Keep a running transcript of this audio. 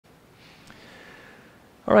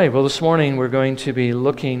All right, well, this morning we're going to be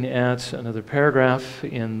looking at another paragraph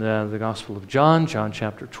in the Gospel of John, John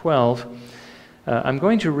chapter 12. I'm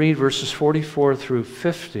going to read verses 44 through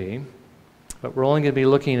 50, but we're only going to be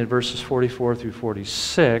looking at verses 44 through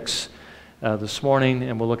 46 this morning,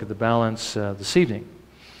 and we'll look at the balance this evening.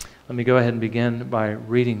 Let me go ahead and begin by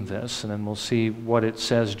reading this, and then we'll see what it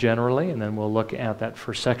says generally, and then we'll look at that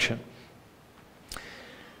first section.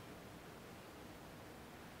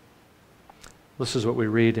 This is what we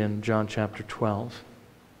read in John chapter 12.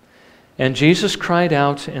 And Jesus cried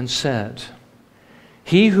out and said,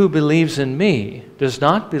 "He who believes in me does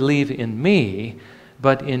not believe in me,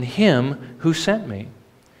 but in him who sent me.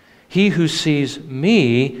 He who sees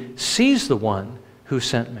me sees the one who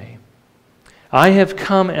sent me. I have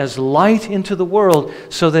come as light into the world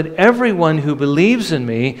so that everyone who believes in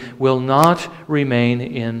me will not remain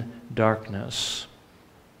in darkness.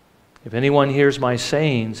 If anyone hears my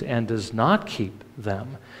sayings and does not keep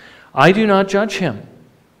them, I do not judge him,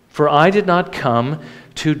 for I did not come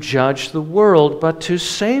to judge the world, but to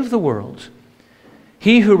save the world.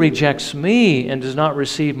 He who rejects me and does not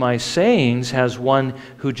receive my sayings has one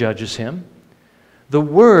who judges him. The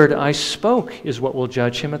word I spoke is what will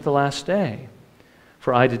judge him at the last day.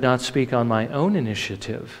 For I did not speak on my own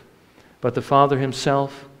initiative, but the Father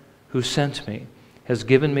himself who sent me has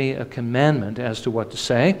given me a commandment as to what to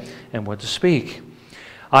say and what to speak.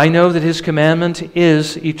 I know that his commandment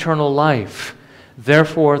is eternal life.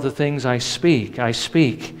 Therefore, the things I speak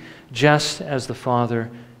just as the Father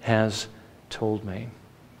has told me."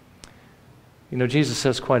 You know, Jesus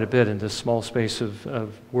says quite a bit in this small space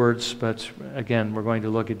of words, but again, we're going to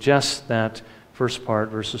look at just that first part,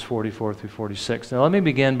 verses 44 through 46. Now, let me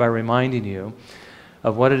begin by reminding you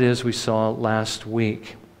of what it is we saw last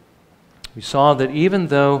week. We saw that even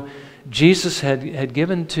though Jesus had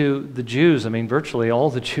given to the Jews, virtually all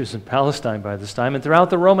the Jews in Palestine by this time, and throughout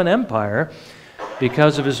the Roman Empire,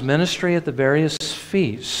 because of his ministry at the various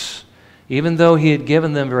feasts, even though he had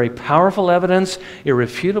given them very powerful evidence,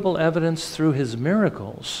 irrefutable evidence through his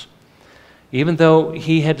miracles, even though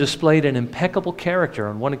he had displayed an impeccable character.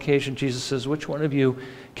 On one occasion, Jesus says, "Which one of you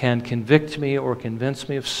can convict me or convince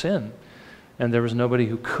me of sin?" And there was nobody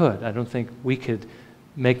who could. I don't think we could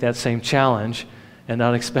make that same challenge and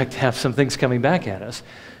not expect to have some things coming back at us.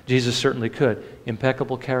 Jesus certainly could.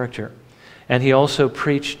 Impeccable character. And he also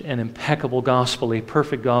preached an impeccable gospel, a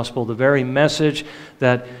perfect gospel, the very message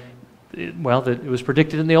that it was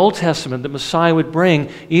predicted in the Old Testament that Messiah would bring.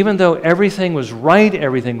 Even though everything was right,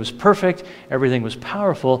 everything was perfect, everything was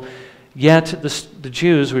powerful, yet the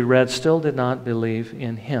Jews, we read, still did not believe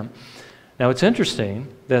in him. Now, it's interesting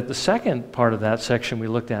that the second part of that section we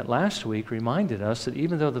looked at last week reminded us that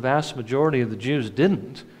even though the vast majority of the Jews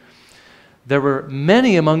didn't, there were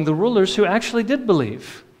many among the rulers who actually did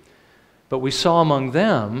believe. But we saw among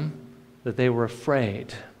them that they were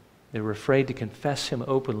afraid. They were afraid to confess him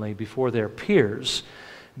openly before their peers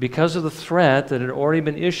because of the threat that had already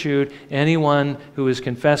been issued. Anyone who is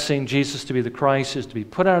confessing Jesus to be the Christ is to be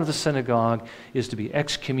put out of the synagogue, is to be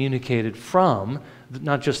excommunicated from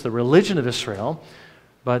not just the religion of Israel,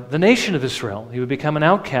 but the nation of Israel. He would become an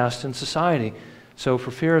outcast in society. So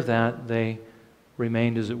for fear of that, they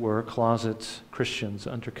remained, as it were, closet Christians,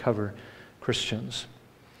 undercover Christians.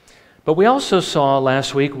 But we also saw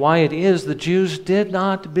last week why it is the Jews did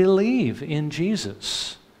not believe in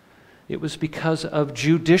Jesus. It was because of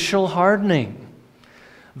judicial hardening.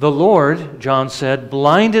 The Lord, John said,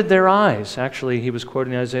 blinded their eyes. Actually, he was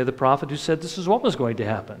quoting Isaiah the prophet who said this is what was going to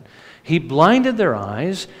happen. He blinded their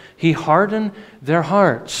eyes. He hardened their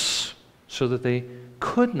hearts so that they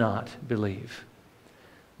could not believe.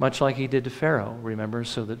 Much like he did to Pharaoh, remember,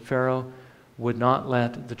 so that Pharaoh would not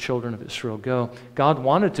let the children of Israel go. God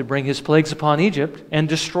wanted to bring his plagues upon Egypt and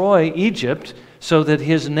destroy Egypt so that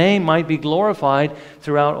his name might be glorified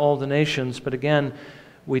throughout all the nations. But again,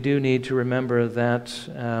 we do need to remember that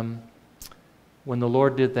when the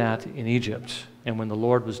Lord did that in Egypt and when the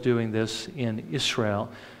Lord was doing this in Israel,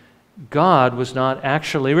 God was not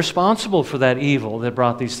actually responsible for that evil that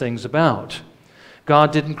brought these things about.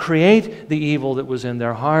 God didn't create the evil that was in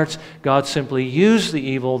their hearts. God simply used the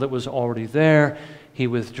evil that was already there. He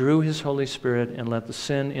withdrew his Holy Spirit and let the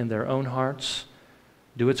sin in their own hearts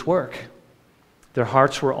do its work. Their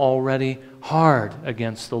hearts were already hard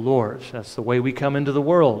against the Lord. That's the way we come into the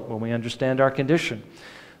world when we understand our condition.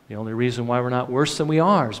 The only reason why we're not worse than we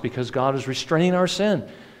are is because God is restraining our sin.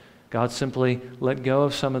 God simply let go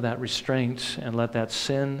of some of that restraint and let that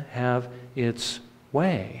sin have its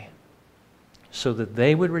way, so that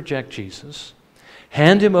they would reject Jesus,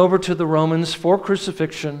 hand him over to the Romans for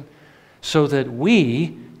crucifixion, so that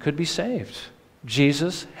we could be saved.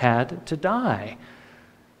 Jesus had to die.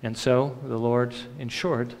 And so the Lord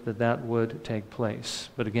ensured that that would take place.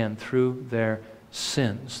 But again, through their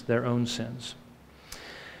sins, their own sins.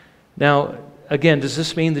 Now, again, does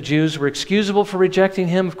this mean the Jews were excusable for rejecting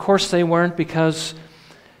him? Of course they weren't, because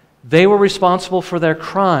they were responsible for their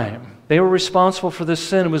crime. They were responsible for this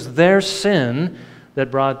sin. It was their sin that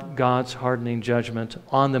brought God's hardening judgment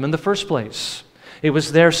on them in the first place. It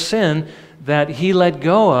was their sin that he let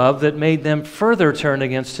go of that made them further turn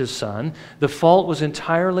against his Son. The fault was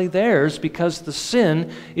entirely theirs because the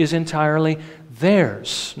sin is entirely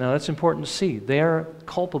theirs. Now that's important to see. They are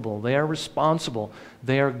culpable. They are responsible.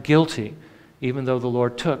 They are guilty, even though the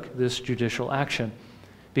Lord took this judicial action.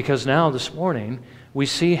 Because now, this morning, we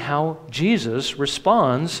see how Jesus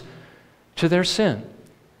responds to their sin.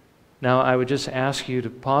 Now, I would just ask you to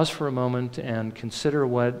pause for a moment and consider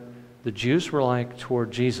what the Jews were like toward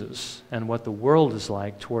Jesus and what the world is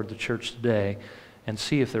like toward the church today, and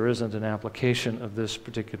see if there isn't an application of this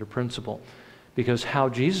particular principle. Because how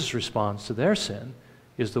Jesus responds to their sin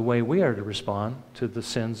is the way we are to respond to the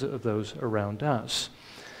sins of those around us.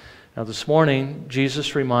 Now, this morning,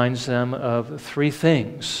 Jesus reminds them of three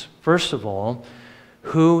things. First of all,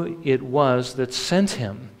 who it was that sent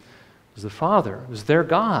him. It was the Father. It was their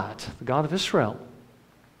God, the God of Israel.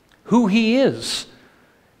 Who he is.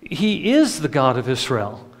 He is the God of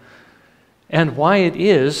Israel. And why it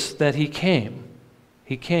is that he came.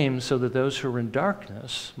 He came so that those who are in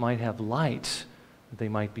darkness might have light, that they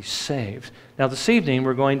might be saved. Now this evening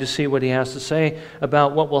we're going to see what he has to say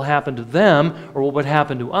about what will happen to them, or what would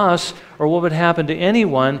happen to us, or what would happen to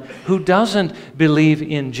anyone who doesn't believe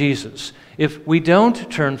in Jesus, if we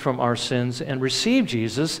don't turn from our sins and receive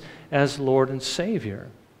Jesus as Lord and Savior.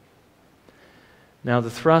 Now the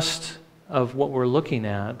thrust of what we're looking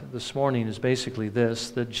at this morning is basically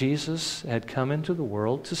this, that Jesus had come into the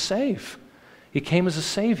world to save. He came as a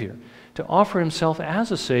Savior, to offer himself as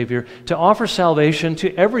a Savior, to offer salvation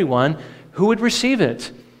to everyone who would receive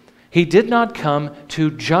it. He did not come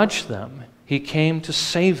to judge them. He came to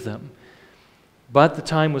save them. But the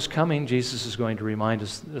time was coming, Jesus is going to remind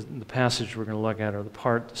us in the passage we're going to look at, or the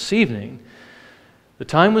part this evening. The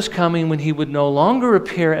time was coming when he would no longer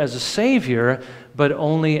appear as a Savior, but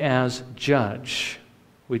only as judge.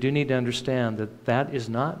 We do need to understand that that is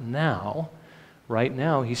not now. Right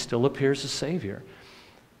now, he still appears as Savior,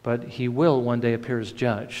 but he will one day appear as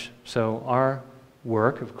judge. So our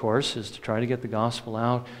work, of course, is to try to get the gospel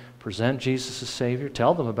out, present Jesus as Savior,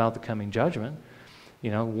 tell them about the coming judgment,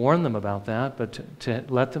 warn them about that, but to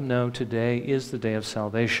let them know today is the day of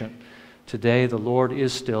salvation. Today, the Lord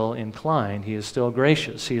is still inclined. He is still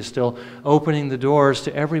gracious. He is still opening the doors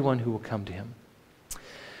to everyone who will come to him.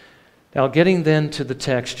 Now, getting then to the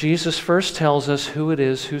text, Jesus first tells us who it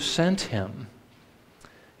is who sent him.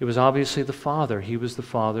 It was obviously the Father. He was the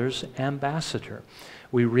Father's ambassador.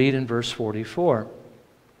 We read in verse 44,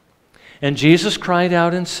 "And Jesus cried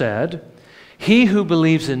out and said, 'He who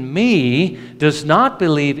believes in me does not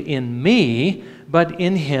believe in me, but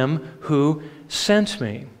in him who sent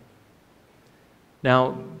me.'"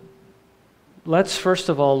 Now, let's first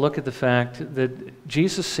of all look at the fact that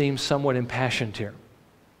Jesus seems somewhat impassioned here.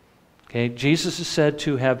 Okay, Jesus is said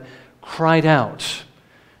to have cried out.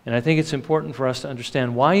 And I think it's important for us to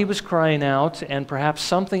understand why he was crying out, and perhaps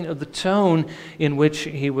something of the tone in which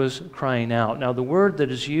he was crying out. Now, the word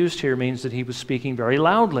that is used here means that he was speaking very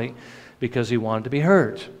loudly because he wanted to be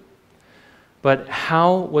heard. But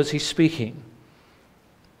how was he speaking?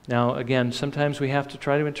 Now, again, sometimes we have to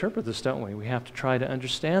try to interpret this, don't we? We have to try to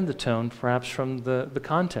understand the tone, perhaps from the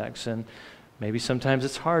context. And maybe sometimes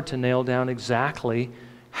it's hard to nail down exactly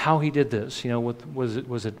how he did this.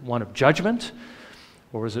 Was it one of judgment?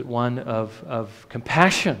 Or was it one of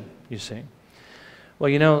compassion, you see?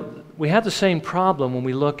 Well, we have the same problem when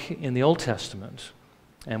we look in the Old Testament.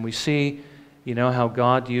 And we see, how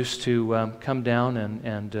God used to come down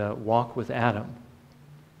and walk with Adam.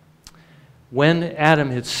 When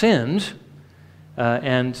Adam had sinned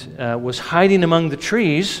and was hiding among the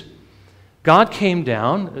trees, God came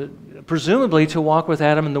down, presumably to walk with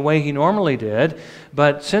Adam in the way he normally did.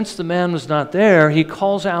 But since the man was not there, he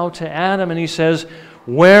calls out to Adam and he says,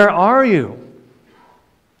 "Where are you?"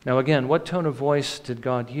 Now again, what tone of voice did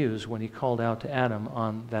God use when he called out to Adam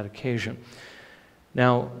on that occasion?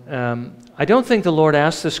 Now, I don't think the Lord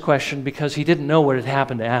asked this question because he didn't know what had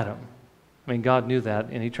happened to Adam. I mean, God knew that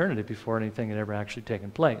in eternity before anything had ever actually taken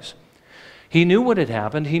place. He knew what had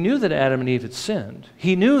happened. He knew that Adam and Eve had sinned.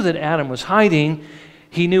 He knew that Adam was hiding.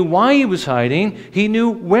 He knew why he was hiding. He knew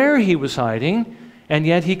where he was hiding. And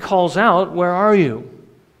yet he calls out, "Where are you?"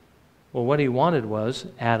 Well, what he wanted was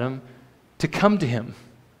Adam to come to him.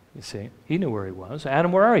 You see, he knew where he was.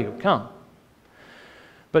 "Adam, where are you? Come."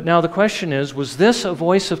 But now the question is, was this a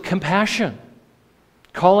voice of compassion,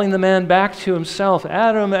 calling the man back to himself?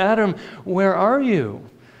 Adam, Adam, where are you?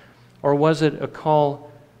 Or was it a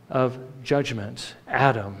call of judgment?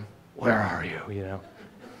 Adam, where are you?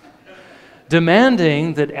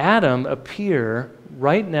 Demanding that Adam appear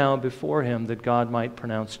right now before him, that God might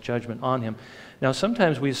pronounce judgment on him. Now,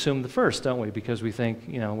 sometimes we assume the first, don't we? Because we think,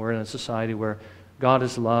 we're in a society where God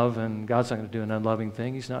is love and God's not going to do an unloving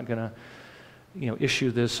thing. He's not going to,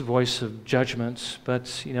 issue this voice of judgment. But,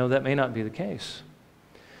 that may not be the case.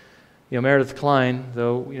 Meredith Kline,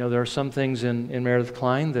 though, there are some things in Meredith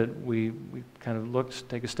Kline that we kind of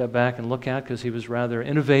take a step back and look at, because he was rather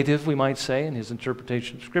innovative, we might say, in his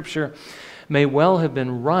interpretation of Scripture, may well have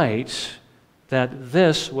been right that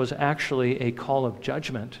this was actually a call of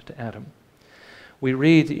judgment to Adam. We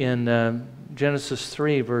read in Genesis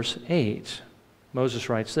 3, verse 8, Moses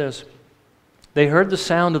writes this: "They heard the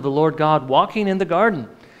sound of the Lord God walking in the garden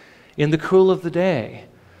in the cool of the day.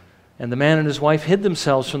 And the man and his wife hid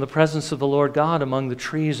themselves from the presence of the Lord God among the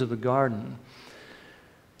trees of the garden."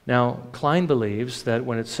 Now, Kline believes that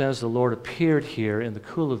when it says the Lord appeared here in the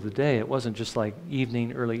cool of the day, it wasn't just like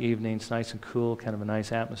early evening, it's nice and cool, kind of a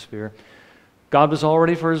nice atmosphere. God was all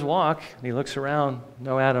ready for his walk, and he looks around.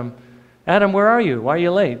 No, Adam. Adam, where are you? Why are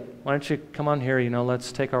you late? Why don't you come on here,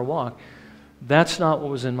 let's take our walk. That's not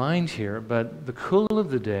what was in mind here, but the cool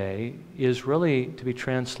of the day is really to be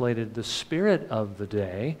translated the spirit of the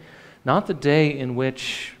day, not the day in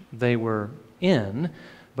which they were in,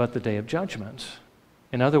 but the day of judgment.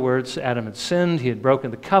 In other words, Adam had sinned, he had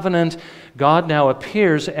broken the covenant. God now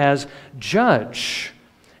appears as judge.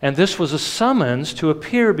 And this was a summons to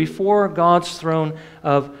appear before God's throne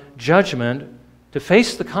of judgment to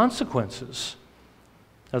face the consequences.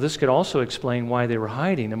 Now, this could also explain why they were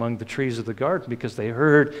hiding among the trees of the garden, because they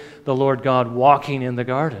heard the Lord God walking in the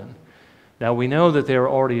garden. Now, we know that they were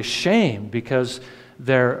already ashamed because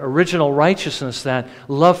their original righteousness, that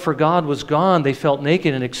love for God, was gone. They felt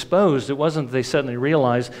naked and exposed. It wasn't that they suddenly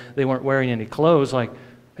realized they weren't wearing any clothes, like,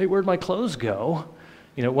 hey, where'd my clothes go?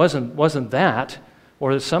 It wasn't that.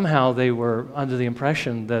 Or that somehow they were under the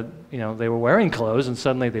impression that, they were wearing clothes and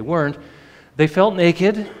suddenly they weren't. They felt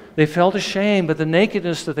naked. They felt ashamed, but the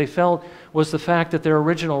nakedness that they felt was the fact that their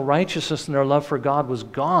original righteousness and their love for God was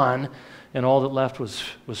gone, and all that left was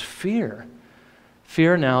fear.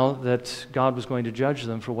 Fear now that God was going to judge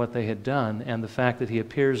them for what they had done, and the fact that he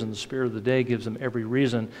appears in the spirit of the day gives them every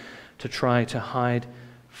reason to try to hide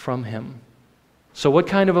from him. So what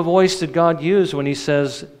kind of a voice did God use when he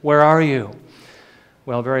says, "Where are you?"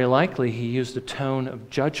 Well, very likely he used a tone of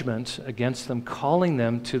judgment against them, calling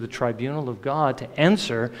them to the tribunal of God to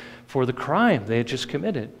answer for the crime they had just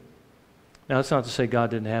committed. Now, that's not to say God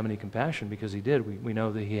didn't have any compassion, because he did. We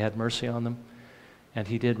know that he had mercy on them, and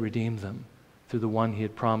he did redeem them through the one he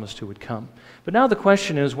had promised who would come. But now the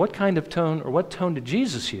question is, what kind of tone, or what tone did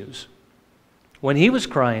Jesus use when he was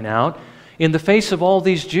crying out in the face of all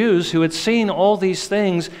these Jews who had seen all these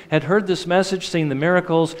things, had heard this message, seen the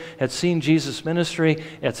miracles, had seen Jesus' ministry?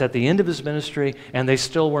 It's at the end of his ministry, and they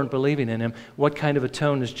still weren't believing in him. What kind of a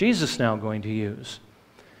tone is Jesus now going to use?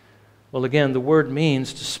 Well, again, the word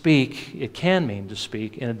means to speak. It can mean to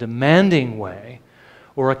speak in a demanding way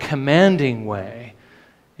or a commanding way.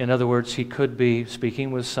 In other words, he could be speaking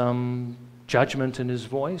with some judgment in his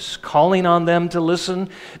voice, calling on them to listen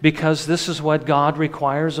because this is what God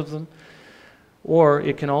requires of them. Or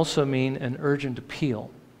it can also mean an urgent appeal,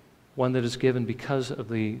 one that is given because of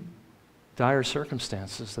the dire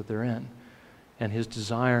circumstances that they're in and his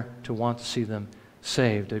desire to want to see them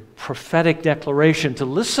saved. A prophetic declaration to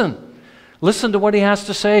listen. Listen to what he has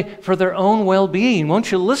to say for their own well-being.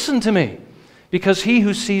 Won't you listen to me? Because he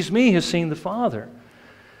who sees me has seen the Father.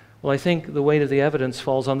 Well, I think the weight of the evidence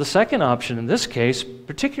falls on the second option in this case,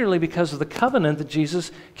 particularly because of the covenant that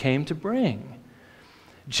Jesus came to bring.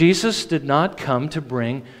 Jesus did not come to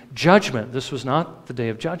bring judgment. This was not the day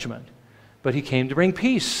of judgment. But he came to bring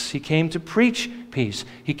peace. He came to preach peace.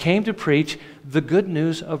 He came to preach the good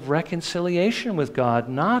news of reconciliation with God,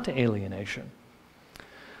 not alienation.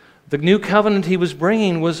 The new covenant he was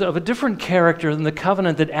bringing was of a different character than the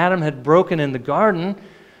covenant that Adam had broken in the garden.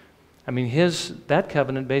 I mean, that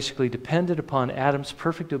covenant basically depended upon Adam's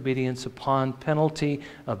perfect obedience upon penalty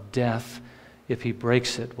of death if he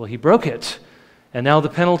breaks it. Well, he broke it, and now the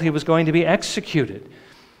penalty was going to be executed.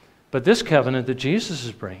 But this covenant that Jesus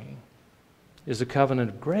is bringing is a covenant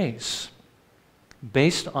of grace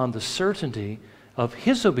based on the certainty of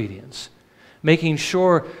his obedience, making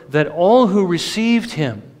sure that all who received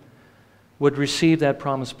him would receive that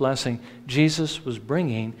promised blessing. Jesus was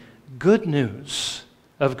bringing good news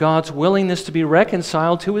of God's willingness to be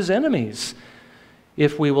reconciled to his enemies.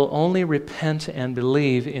 if we will only repent and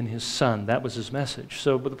believe in his Son. That was his message.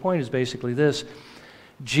 So, but the point is basically this: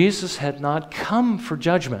 Jesus had not come for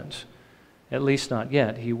judgment, at least not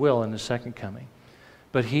yet. He will in his second coming.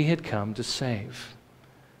 But he had come to save.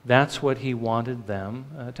 That's what he wanted them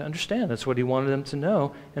to understand. That's what he wanted them to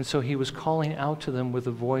know. And so he was calling out to them with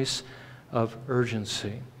a voice of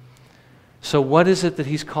urgency. So what is it that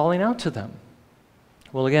he's calling out to them?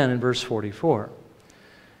 Well, again, in verse 44,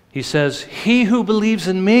 he says, "He who believes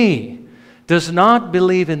in me does not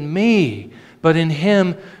believe in me, but in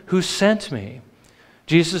him who sent me."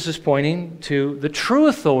 Jesus is pointing to the true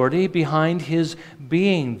authority behind his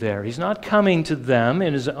being there. He's not coming to them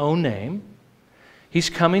in his own name. He's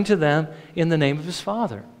coming to them in the name of his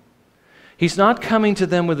Father. He's not coming to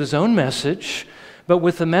them with his own message, but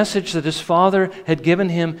with the message that his Father had given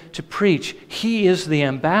him to preach. He is the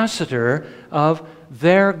ambassador of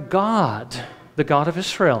their God, the God of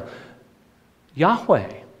Israel.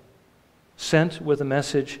 Yahweh, sent with a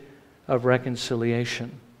message of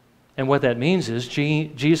reconciliation. And what that means is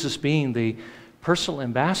Jesus being the personal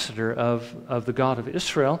ambassador of the God of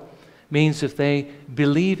Israel means if they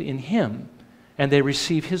believe in him and they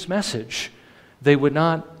receive his message, they would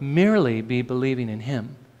not merely be believing in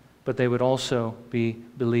him, but they would also be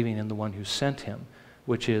believing in the one who sent him,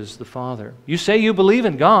 which is the Father. You say you believe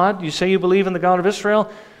in God, you say you believe in the God of Israel.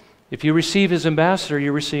 If you receive his ambassador,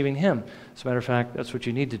 you're receiving him. As a matter of fact, that's what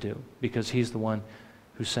you need to do, because he's the one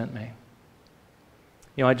who sent me.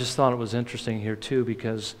 You know, I just thought it was interesting here too,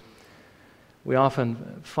 because we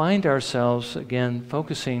often find ourselves, again,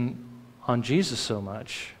 focusing on Jesus so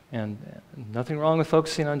much. And nothing wrong with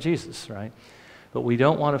focusing on Jesus, right? But we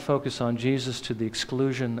don't want to focus on Jesus to the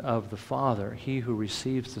exclusion of the Father. He who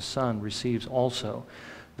receives the Son receives also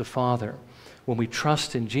the Father. When we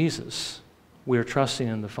trust in Jesus, we are trusting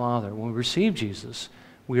in the Father. When we receive Jesus,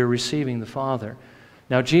 we are receiving the Father.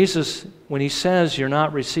 Now, Jesus, when he says you're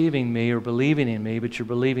not receiving me or believing in me, but you're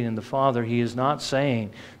believing in the Father, he is not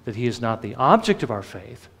saying that he is not the object of our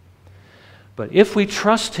faith. But if we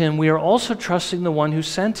trust him, we are also trusting the one who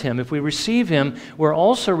sent him. If we receive him, we're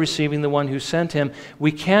also receiving the one who sent him.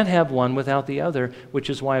 We can't have one without the other, which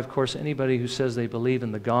is why, of course, anybody who says they believe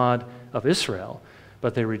in the God of Israel,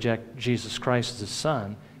 but they reject Jesus Christ as his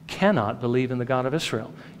Son, cannot believe in the God of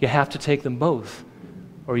Israel. You have to take them both,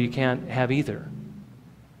 or you can't have either.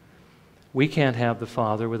 We can't have the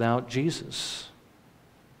Father without Jesus,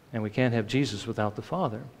 and we can't have Jesus without the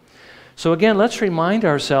Father. So again, let's remind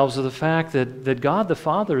ourselves of the fact that God the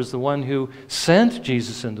Father is the one who sent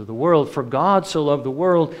Jesus into the world. For God so loved the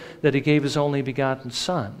world that he gave his only begotten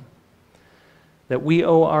Son. That we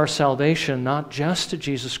owe our salvation not just to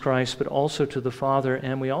Jesus Christ, but also to the Father,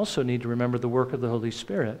 and we also need to remember the work of the Holy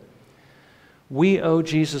Spirit. We owe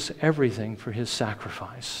Jesus everything for his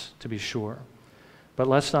sacrifice, to be sure. But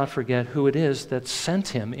let's not forget who it is that sent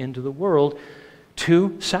him into the world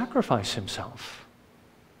to sacrifice himself.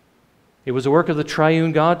 It was a work of the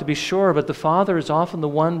triune God, to be sure, but the Father is often the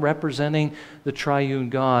one representing the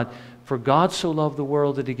triune God. For God so loved the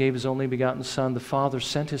world that he gave his only begotten Son. The Father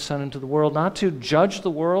sent his Son into the world, not to judge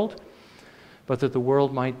the world, but that the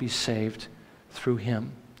world might be saved through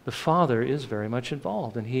him. The Father is very much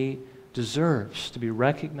involved, and he deserves to be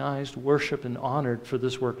recognized, worshiped, and honored for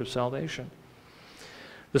this work of salvation.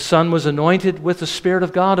 The Son was anointed with the Spirit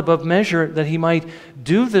of God above measure that he might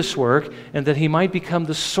do this work and that he might become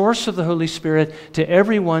the source of the Holy Spirit to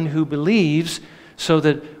everyone who believes, so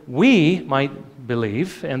that we might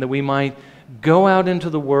believe and that we might go out into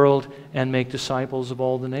the world and make disciples of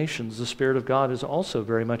all the nations. The Spirit of God is also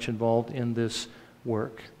very much involved in this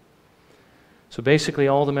work. So basically,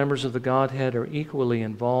 all the members of the Godhead are equally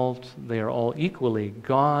involved. They are all equally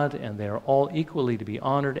God, and they are all equally to be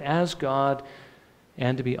honored as God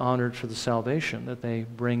and to be honored for the salvation that they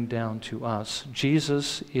bring down to us.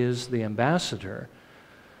 Jesus is the ambassador,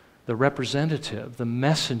 the representative, the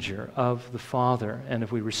messenger of the Father. And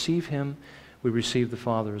if we receive him, we receive the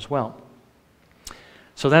Father as well.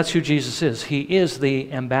 So that's who Jesus is. He is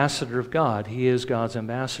the ambassador of God. He is God's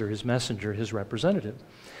ambassador, his messenger, his representative.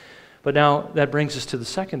 But now that brings us to the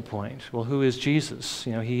second point. Well, who is Jesus?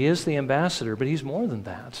 You know, he is the ambassador, but he's more than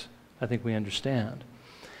that. I think we understand.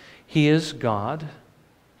 He is God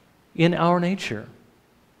in our nature.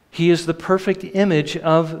 He is the perfect image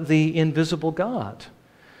of the invisible God.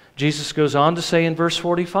 Jesus goes on to say in verse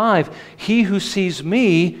 45, "He who sees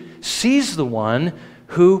me sees the one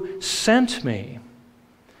who sent me."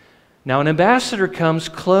 Now, an ambassador comes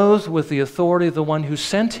clothed with the authority of the one who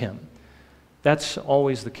sent him. That's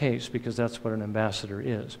always the case, because that's what an ambassador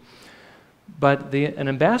is. But an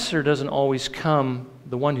ambassador doesn't always come,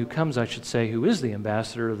 the one who comes, I should say, who is the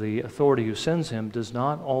ambassador, the authority who sends him, does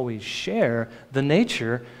not always share the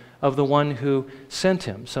nature of the one who sent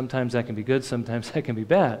him. Sometimes that can be good, sometimes that can be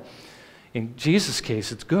bad. In Jesus'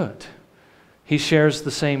 case, it's good. He shares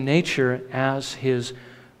the same nature as his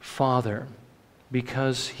Father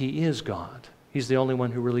because he is God. He's the only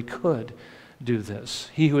one who really could do this.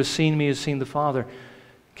 He who has seen me has seen the Father.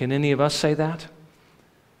 Can any of us say that?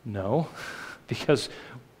 No, because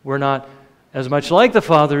we're not as much like the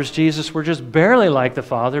Father as Jesus. We're just barely like the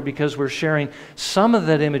Father because we're sharing some of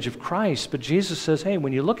that image of Christ. But Jesus says, hey,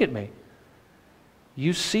 when you look at me,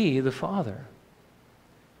 you see the Father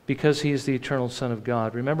because he is the eternal Son of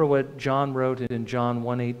God. Remember what John wrote in John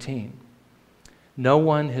 1:18. No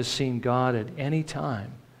one has seen God at any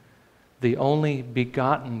time. The only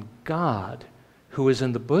begotten God who is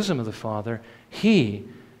in the bosom of the Father, he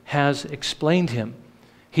has explained him.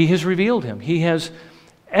 He has revealed him. He has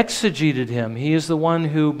exegeted him. He is the one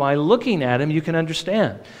who, by looking at him, you can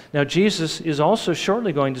understand. Now, Jesus is also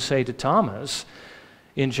shortly going to say to Thomas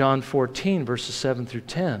in John 14, verses 7 through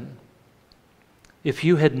 10, if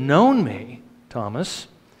you had known me, Thomas,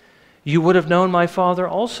 you would have known my Father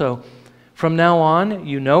also. From now on,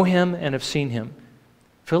 you know him and have seen him.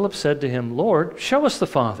 Philip said to him, Lord, show us the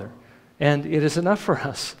Father, and it is enough for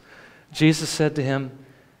us. Jesus said to him,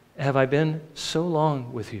 have I been so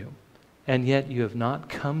long with you, and yet you have not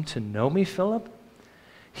come to know me, Philip?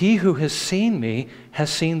 He who has seen me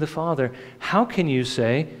has seen the Father. How can you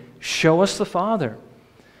say, show us the Father?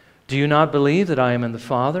 Do you not believe that I am in the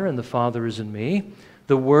Father, and the Father is in me?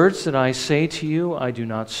 The words that I say to you, I do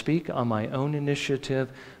not speak on my own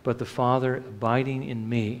initiative, but the Father abiding in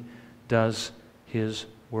me does his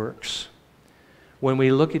works. When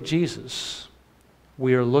we look at Jesus,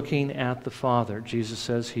 we are looking at the Father. Jesus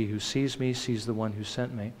says, he who sees me sees the one who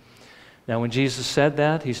sent me. Now, when Jesus said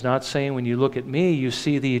that, he's not saying when you look at me, you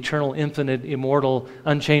see the eternal, infinite, immortal,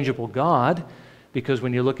 unchangeable God, because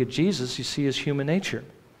when you look at Jesus, you see his human nature.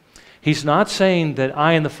 He's not saying that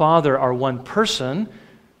I and the Father are one person,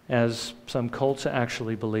 as some cults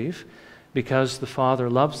actually believe, because the Father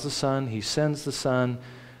loves the Son, he sends the Son.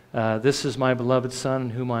 This is my beloved Son in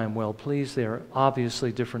whom I am well pleased. They are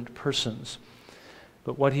obviously different persons.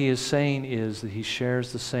 But what he is saying is that he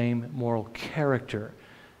shares the same moral character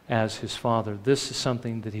as his Father. This is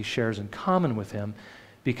something that he shares in common with him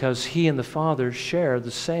because he and the Father share the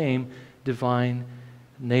same divine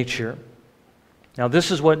nature. Now,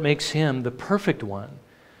 this is what makes him the perfect one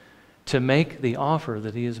to make the offer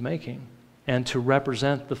that he is making and to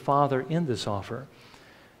represent the Father in this offer,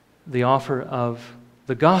 the offer of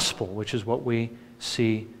the gospel, which is what we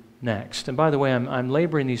see next. And by the way, I'm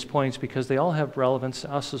laboring these points because they all have relevance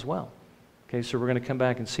to us as well. Okay, so we're going to come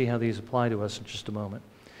back and see how these apply to us in just a moment.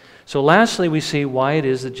 So lastly, we see why it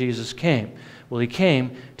is that Jesus came. Well, he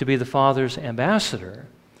came to be the Father's ambassador,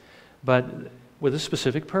 but with a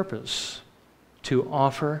specific purpose, to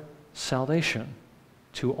offer salvation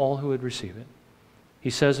to all who would receive it. He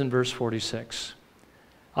says in verse 46,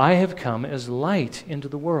 I have come as light into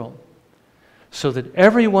the world, so that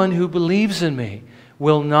everyone who believes in me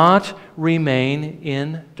will not remain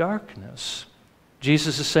in darkness.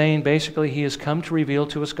 Jesus is saying basically he has come to reveal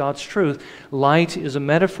to us God's truth. Light is a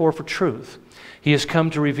metaphor for truth. He has come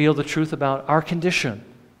to reveal the truth about our condition.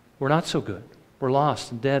 We're not so good. We're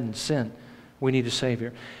lost and dead in sin. We need a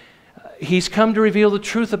Savior. He's come to reveal the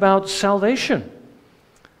truth about salvation,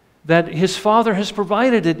 that his Father has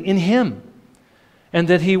provided it in him, and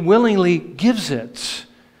that he willingly gives it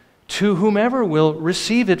to whomever will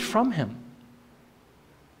receive it from him.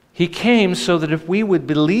 He came so that if we would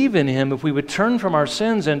believe in him, if we would turn from our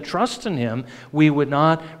sins and trust in him, we would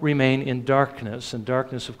not remain in darkness. And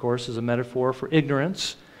darkness, of course, is a metaphor for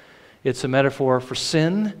ignorance. It's a metaphor for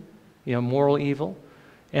sin, moral evil.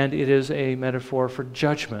 And it is a metaphor for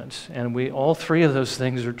judgment. And all three of those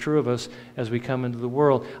things are true of us as we come into the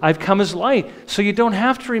world. I've come as light, so you don't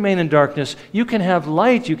have to remain in darkness. You can have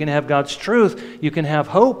light. You can have God's truth. You can have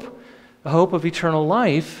hope, the hope of eternal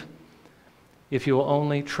life, if you will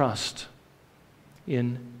only trust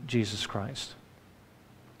in Jesus Christ.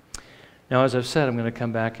 Now, as I've said, I'm going to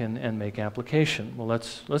come back and make application. Well,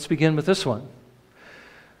 let's begin with this one.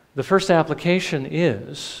 The first application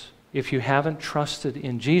is, if you haven't trusted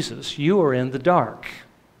in Jesus, you are in the dark.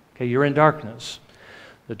 Okay, you're in darkness.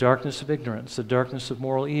 The darkness of ignorance, the darkness of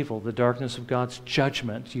moral evil, the darkness of God's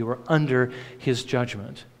judgment. You are under his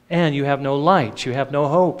judgment. And you have no light. You have no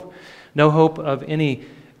hope. No hope of any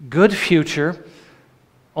good future.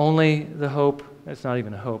 Only the hope, it's not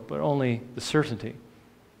even a hope, but only the certainty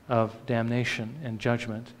of damnation and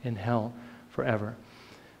judgment in hell forever.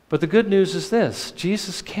 But the good news is this: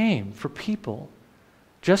 Jesus came for people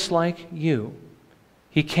just like you.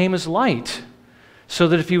 He came as light, so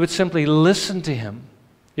that if you would simply listen to him,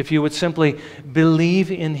 if you would simply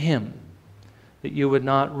believe in him, that you would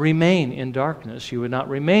not remain in darkness, you would not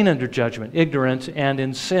remain under judgment, ignorant and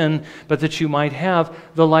in sin, but that you might have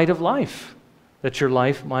the light of life, that your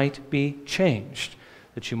life might be changed,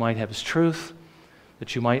 that you might have his truth,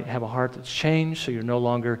 that you might have a heart that's changed so you're no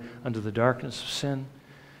longer under the darkness of sin,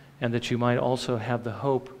 and that you might also have the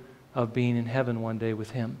hope of being in heaven one day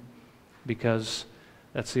with him, because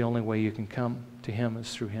that's the only way you can come to him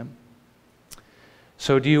is through him.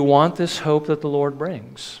 So do you want this hope that the Lord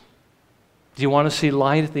brings? Do you want to see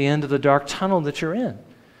light at the end of the dark tunnel that you're in?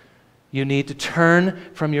 You need to turn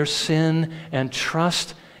from your sin and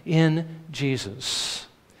trust in Jesus.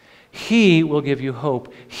 He will give you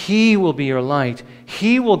hope. He will be your light.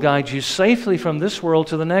 He will guide you safely from this world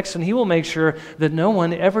to the next, and he will make sure that no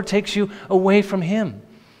one ever takes you away from him.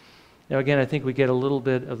 Now again, I think we get a little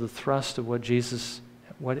bit of the thrust of what Jesus,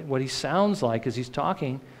 what he sounds like as he's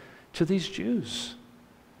talking to these Jews.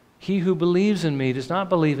 He who believes in me does not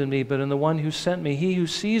believe in me, but in the one who sent me. He who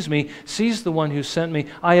sees me sees the one who sent me.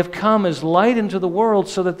 I have come as light into the world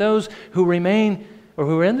so that those who remain or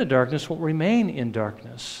who are in the darkness will remain in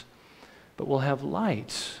darkness, but will have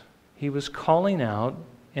light. He was calling out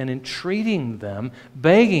and entreating them,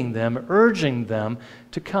 begging them, urging them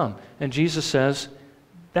to come. And Jesus says,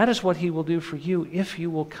 that is what he will do for you if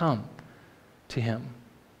you will come to him.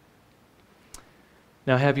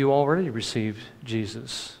 Now, have you already received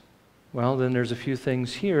Jesus? Well, then there's a few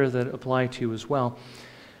things here that apply to you as well.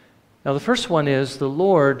 Now, the first one is the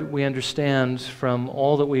Lord, we understand from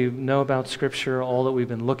all that we know about Scripture, all that we've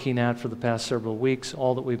been looking at for the past several weeks,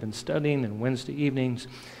 all that we've been studying in Wednesday evenings,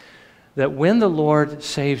 that when the Lord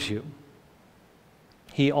saves you,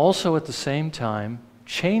 he also at the same time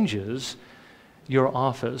changes your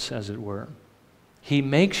office, as it were. He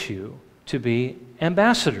makes you to be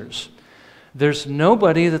ambassadors. There's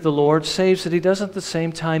nobody that the Lord saves that he doesn't at the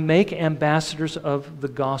same time make ambassadors of the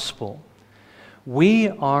gospel. We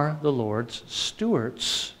are the Lord's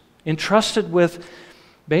stewards, entrusted with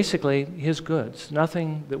basically his goods.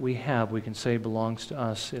 Nothing that we have we can say belongs to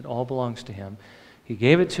us. It all belongs to him. He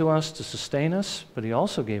gave it to us to sustain us, but he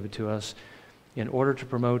also gave it to us in order to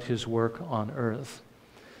promote his work on earth.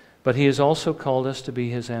 But he has also called us to be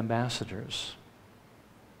his ambassadors,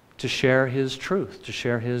 to share his truth, to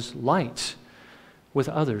share his light with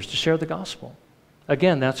others, to share the gospel.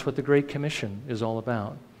 Again, that's what the Great Commission is all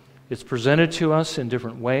about. It's presented to us in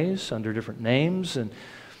different ways, under different names and,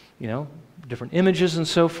 different images and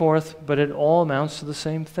so forth, but it all amounts to the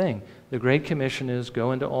same thing. The Great Commission is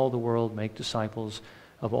go into all the world, make disciples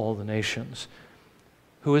of all the nations.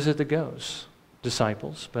 Who is it that goes?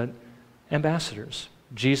 Disciples, but ambassadors.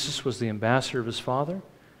 Jesus was the ambassador of his Father,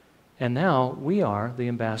 and now we are the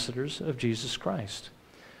ambassadors of Jesus Christ.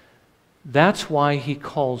 That's why he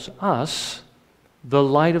calls us the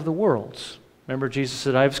light of the world. Remember, Jesus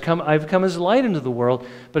said, I've come as light into the world,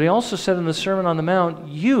 but he also said in the Sermon on the Mount,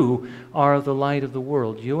 you are the light of the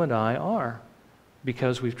world. You and I are,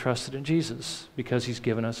 because we've trusted in Jesus, because he's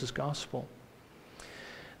given us his gospel.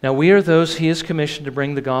 Now, we are those he has commissioned to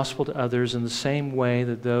bring the gospel to others in the same way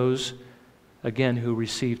that those, again, who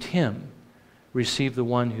received him, received the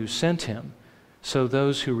one who sent him. So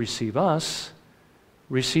those who receive us,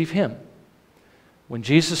 receive him. When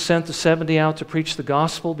Jesus sent the 70 out to preach the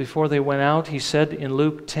gospel before they went out, he said in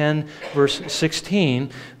Luke 10, verse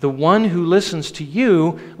 16, the one who listens to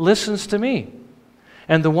you listens to me.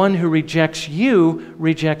 And the one who rejects you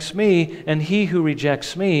rejects me, and he who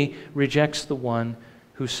rejects me rejects the one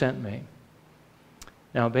who sent me.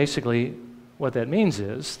 Now, basically, what that means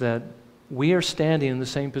is that we are standing in the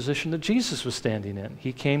same position that Jesus was standing in.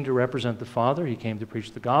 He came to represent the Father. He came to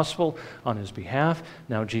preach the gospel on his behalf.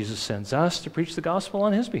 Now Jesus sends us to preach the gospel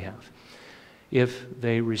on his behalf. If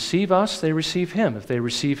they receive us, they receive him. If they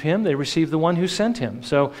receive him, they receive the one who sent him.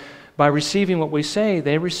 So by receiving what we say,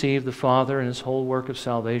 they receive the Father and his whole work of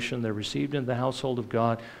salvation. They're received in the household of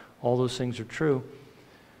God. All those things are true.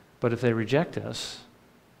 But if they reject us,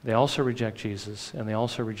 they also reject Jesus, and they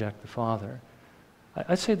also reject the Father.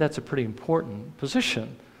 I'd say that's a pretty important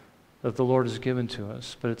position that the Lord has given to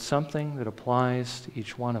us, but it's something that applies to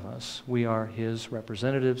each one of us. We are his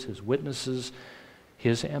representatives, his witnesses,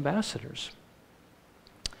 his ambassadors.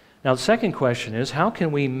 Now, the second question is, how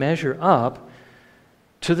can we measure up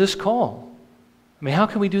to this call? I mean, how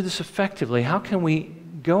can we do this effectively? How can we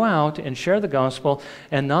go out and share the gospel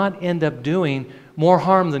and not end up doing more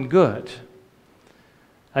harm than good?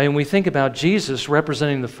 I mean, we think about Jesus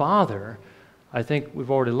representing the Father. I think we've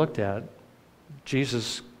already looked at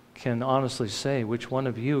Jesus can honestly say which one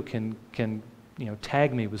of you can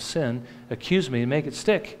tag me with sin, accuse me, and make it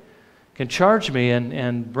stick, can charge me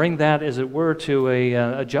and bring that, as it were, to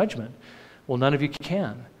a judgment. Well, none of you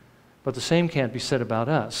can. But the same can't be said about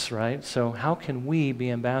us, right? So how can we be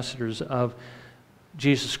ambassadors of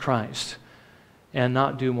Jesus Christ and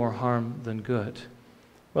not do more harm than good?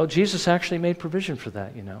 Well, Jesus actually made provision for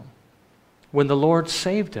that, When the Lord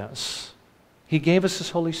saved us, He gave us His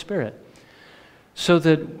Holy Spirit so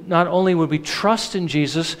that not only would we trust in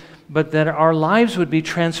Jesus, but that our lives would be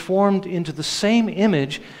transformed into the same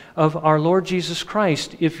image of our Lord Jesus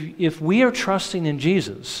Christ. If we are trusting in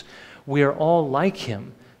Jesus, we are all like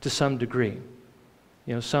Him to some degree.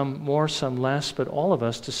 Some more, some less, but all of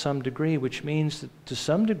us to some degree, which means that to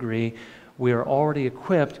some degree we are already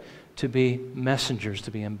equipped to be messengers,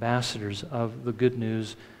 to be ambassadors of the good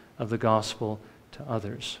news of the gospel to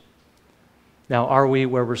others. Now, are we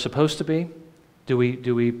where we're supposed to be? Do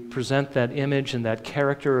we present that image and that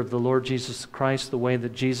character of the Lord Jesus Christ the way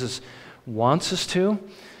that Jesus wants us to?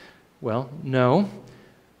 Well, no.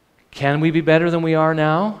 Can we be better than we are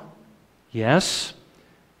now? Yes.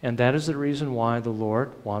 And that is the reason why the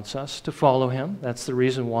Lord wants us to follow Him. That's the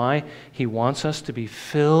reason why He wants us to be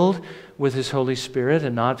filled with His Holy Spirit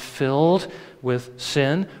and not filled with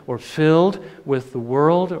sin or filled with the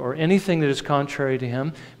world or anything that is contrary to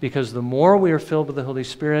Him. Because the more we are filled with the Holy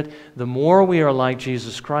Spirit, the more we are like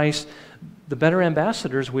Jesus Christ, the better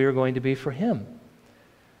ambassadors we are going to be for Him.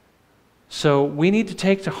 So we need to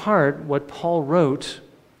take to heart what Paul wrote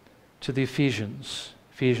to the Ephesians,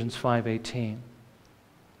 Ephesians 5:18.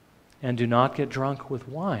 And do not get drunk with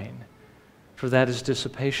wine, for that is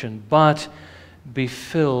dissipation, but be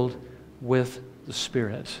filled with the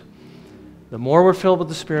Spirit. The more we're filled with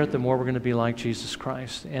the Spirit, the more we're going to be like Jesus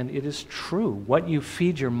Christ. And it is true. What you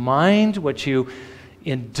feed your mind, what you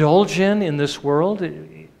indulge in this world,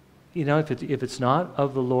 if it's not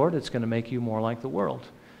of the Lord, it's going to make you more like the world.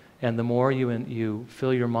 And the more you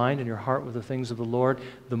fill your mind and your heart with the things of the Lord,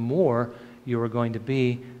 the more you are going to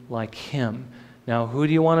be like Him. Now, who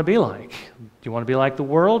do you want to be like? Do you want to be like the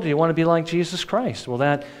world? Or do you want to be like Jesus Christ? Well,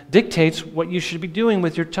 that dictates what you should be doing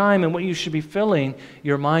with your time and what you should be filling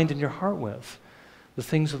your mind and your heart with, the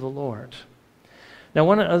things of the Lord. Now,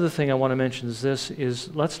 one other thing I want to mention is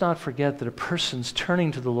let's not forget that a person's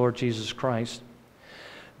turning to the Lord Jesus Christ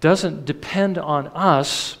doesn't depend on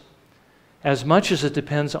us as much as it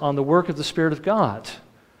depends on the work of the Spirit of God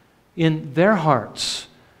in their hearts,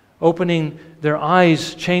 opening their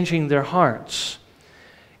eyes, changing their hearts.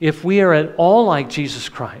 If we are at all like Jesus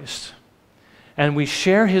Christ and we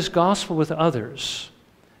share His gospel with others,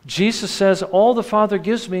 Jesus says, all the Father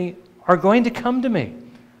gives me are going to come to me.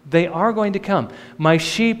 They are going to come. My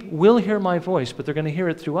sheep will hear my voice, but they're going to hear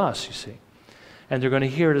it through us, you see. And they're going to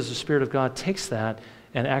hear it as the Spirit of God takes that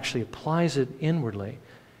and actually applies it inwardly.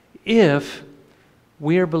 If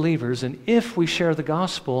we are believers and if we share the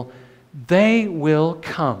gospel, they will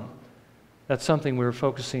come. That's something we were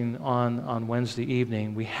focusing on Wednesday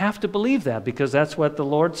evening. We have to believe that because that's what the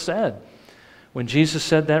Lord said. When Jesus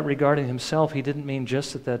said that regarding Himself, He didn't mean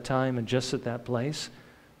just at that time and just at that place,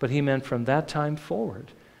 but He meant from that time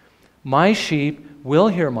forward. My sheep will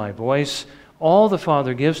hear my voice. All the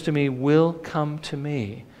Father gives to me will come to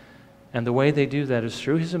me. And the way they do that is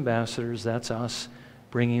through His ambassadors. That's us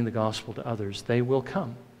bringing the gospel to others. They will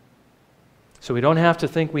come. So we don't have to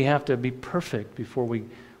think we have to be perfect before we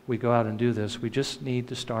go out and do this. We just need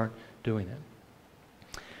to start doing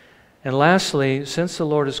it. And lastly, since the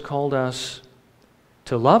Lord has called us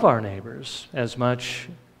to love our neighbors as much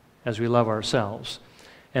as we love ourselves,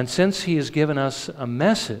 and since He has given us a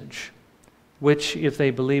message which, if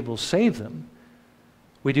they believe, will save them,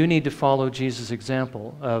 we do need to follow Jesus'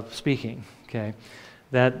 example of speaking. Okay,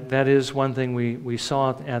 that is one thing we saw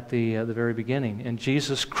at the very beginning. And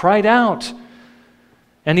Jesus cried out,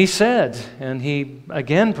 and He said, and He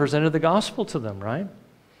again presented the gospel to them, right?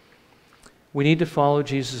 We need to follow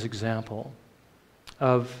Jesus' example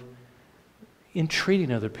of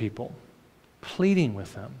entreating other people, pleading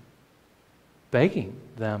with them, begging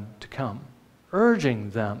them to come,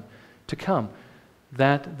 urging them to come,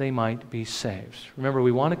 that they might be saved. Remember,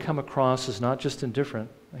 we want to come across as not just indifferent.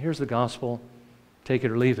 Here's the gospel, take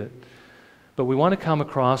it or leave it. But we want to come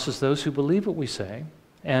across as those who believe what we say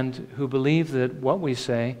and who believe that what we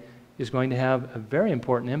say is going to have a very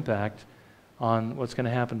important impact on what's going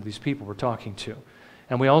to happen to these people we're talking to.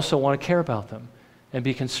 And we also want to care about them and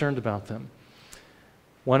be concerned about them.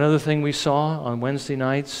 One other thing we saw on Wednesday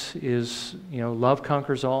nights is, love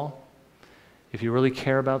conquers all. If you really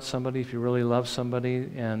care about somebody, if you really love somebody,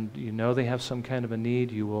 and you know they have some kind of a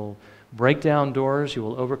need, you will break down doors. You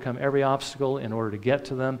will overcome every obstacle in order to get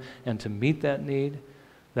to them and to meet that need.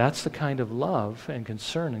 That's the kind of love and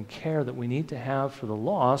concern and care that we need to have for the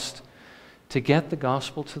lost to get the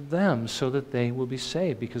gospel to them so that they will be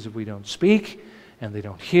saved. Because if we don't speak and they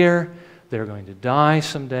don't hear, they're going to die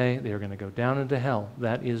someday. They are going to go down into hell.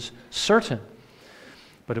 That is certain.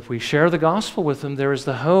 But if we share the gospel with them, there is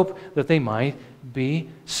the hope that they might be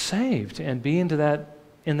saved and be in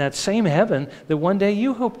that same heaven that one day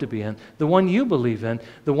you hope to be in, the one you believe in,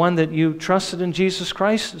 the one that you trusted in Jesus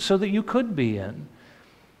Christ so that you could be in.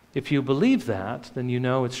 If you believe that, then you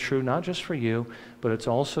know it's true not just for you, but it's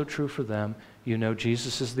also true for them. You know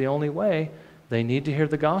Jesus is the only way. They need to hear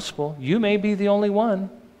the gospel. You may be the only one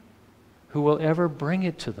who will ever bring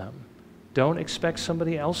it to them. Don't expect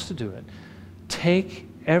somebody else to do it. Take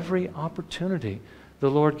every opportunity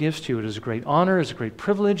the Lord gives to you. It is a great honor, it's a great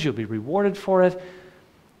privilege. You'll be rewarded for it.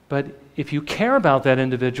 But if you care about that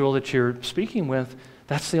individual that you're speaking with,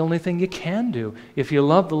 that's the only thing you can do. If you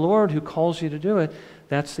love the Lord who calls you to do it,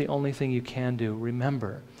 that's the only thing you can do.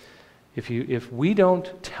 Remember, if we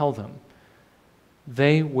don't tell them,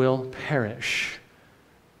 they will perish.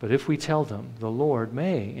 But if we tell them, the Lord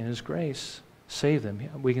may, in His grace, save them.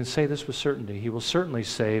 We can say this with certainty. He will certainly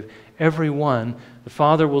save everyone. The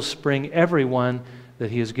Father will bring everyone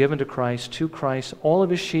that He has given to Christ. All of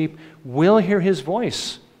His sheep will hear His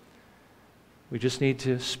voice. We just need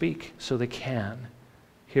to speak so they can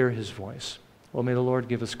hear His voice. Well, may the Lord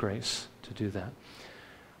give us grace to do that.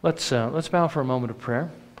 Let's bow for a moment of prayer.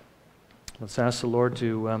 Let's ask the Lord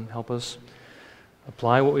to help us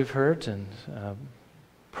apply what we've heard and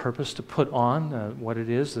purpose to put on what it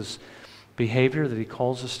is, this behavior that He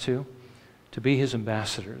calls us to be His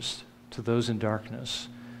ambassadors to those in darkness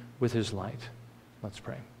with His light. Let's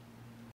pray.